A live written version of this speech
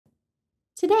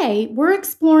Today, we're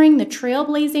exploring the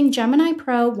trailblazing Gemini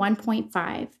Pro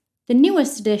 1.5, the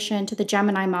newest addition to the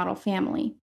Gemini model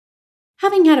family.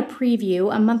 Having had a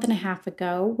preview a month and a half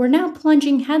ago, we're now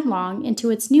plunging headlong into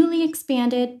its newly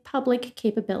expanded public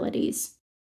capabilities.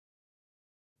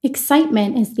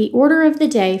 Excitement is the order of the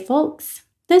day, folks.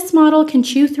 This model can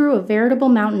chew through a veritable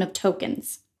mountain of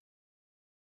tokens.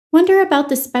 Wonder about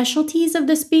the specialties of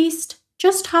this beast?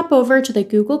 Just hop over to the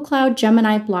Google Cloud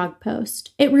Gemini blog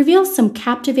post. It reveals some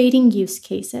captivating use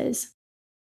cases.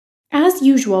 As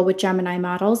usual with Gemini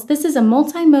models, this is a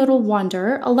multimodal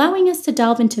wonder, allowing us to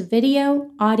delve into video,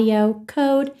 audio,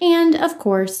 code, and, of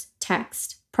course,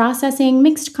 text, processing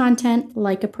mixed content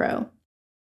like a pro.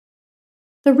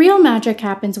 The real magic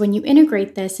happens when you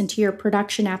integrate this into your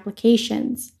production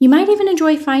applications. You might even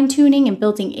enjoy fine-tuning and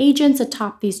building agents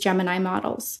atop these Gemini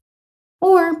models.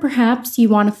 Or perhaps you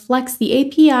want to flex the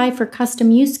API for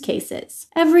custom use cases.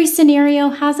 Every scenario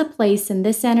has a place in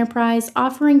this enterprise,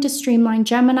 offering to streamline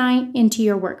Gemini into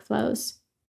your workflows.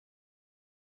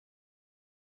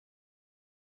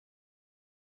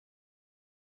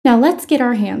 Now let's get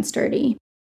our hands dirty.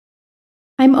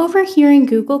 I'm over here in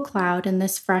Google Cloud in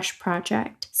this fresh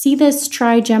project. See this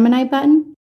Try Gemini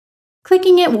button?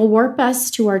 Clicking it will warp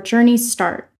us to our journey's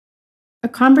start, a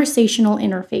conversational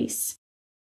interface.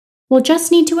 We'll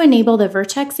just need to enable the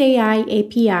Vertex AI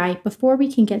API before we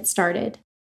can get started.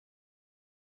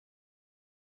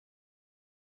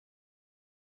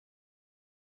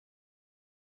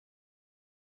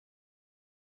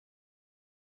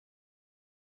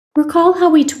 Recall how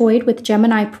we toyed with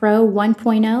Gemini Pro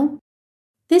 1.0?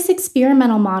 This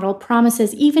experimental model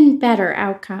promises even better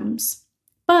outcomes.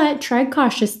 But tread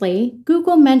cautiously,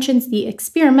 Google mentions the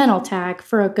experimental tag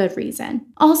for a good reason.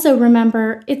 Also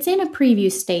remember, it's in a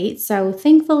preview state, so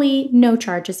thankfully, no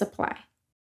charges apply.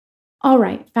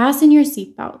 Alright, fasten your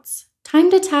seatbelts.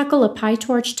 Time to tackle a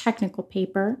PyTorch technical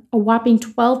paper, a whopping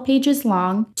 12 pages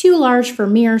long, too large for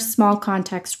mere small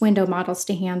context window models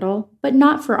to handle, but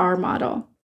not for our model.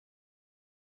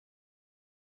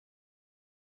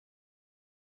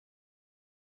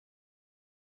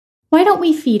 Why don't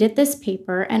we feed it this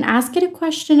paper and ask it a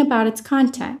question about its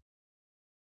content?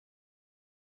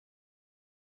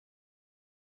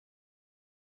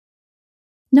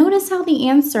 Notice how the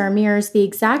answer mirrors the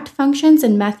exact functions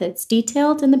and methods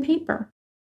detailed in the paper.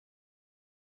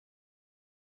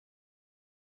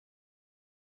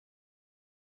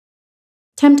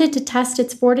 Tempted to test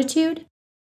its fortitude?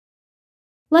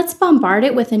 Let's bombard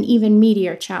it with an even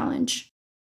meatier challenge.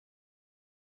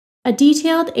 A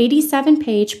detailed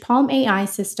 87-page Palm AI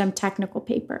system technical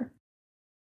paper.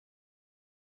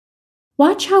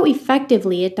 Watch how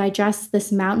effectively it digests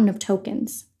this mountain of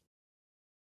tokens.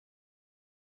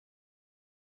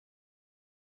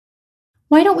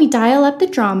 Why don't we dial up the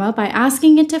drama by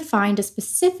asking it to find a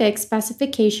specific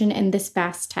specification in this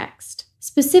vast text,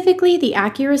 specifically the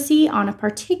accuracy on a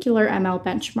particular ML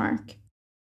benchmark.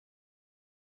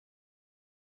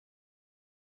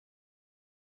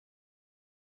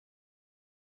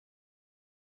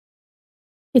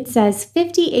 It says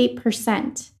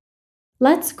 58%.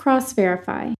 Let's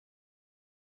cross-verify.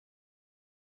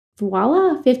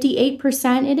 Voila,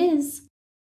 58% it is.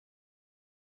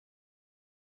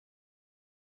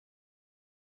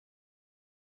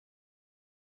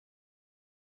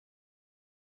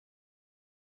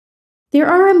 There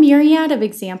are a myriad of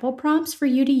example prompts for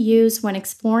you to use when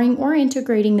exploring or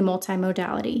integrating the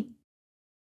multimodality.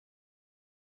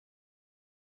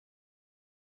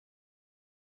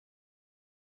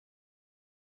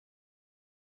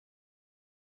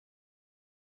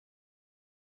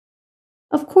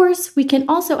 Of course, we can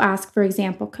also ask for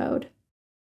example code.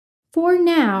 For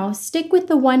now, stick with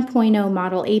the 1.0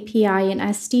 model API and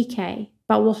SDK,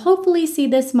 but we'll hopefully see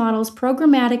this model's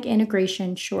programmatic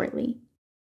integration shortly.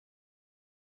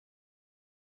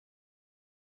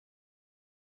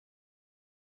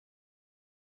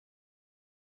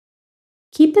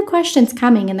 Keep the questions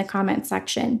coming in the comment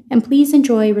section, and please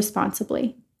enjoy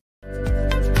responsibly.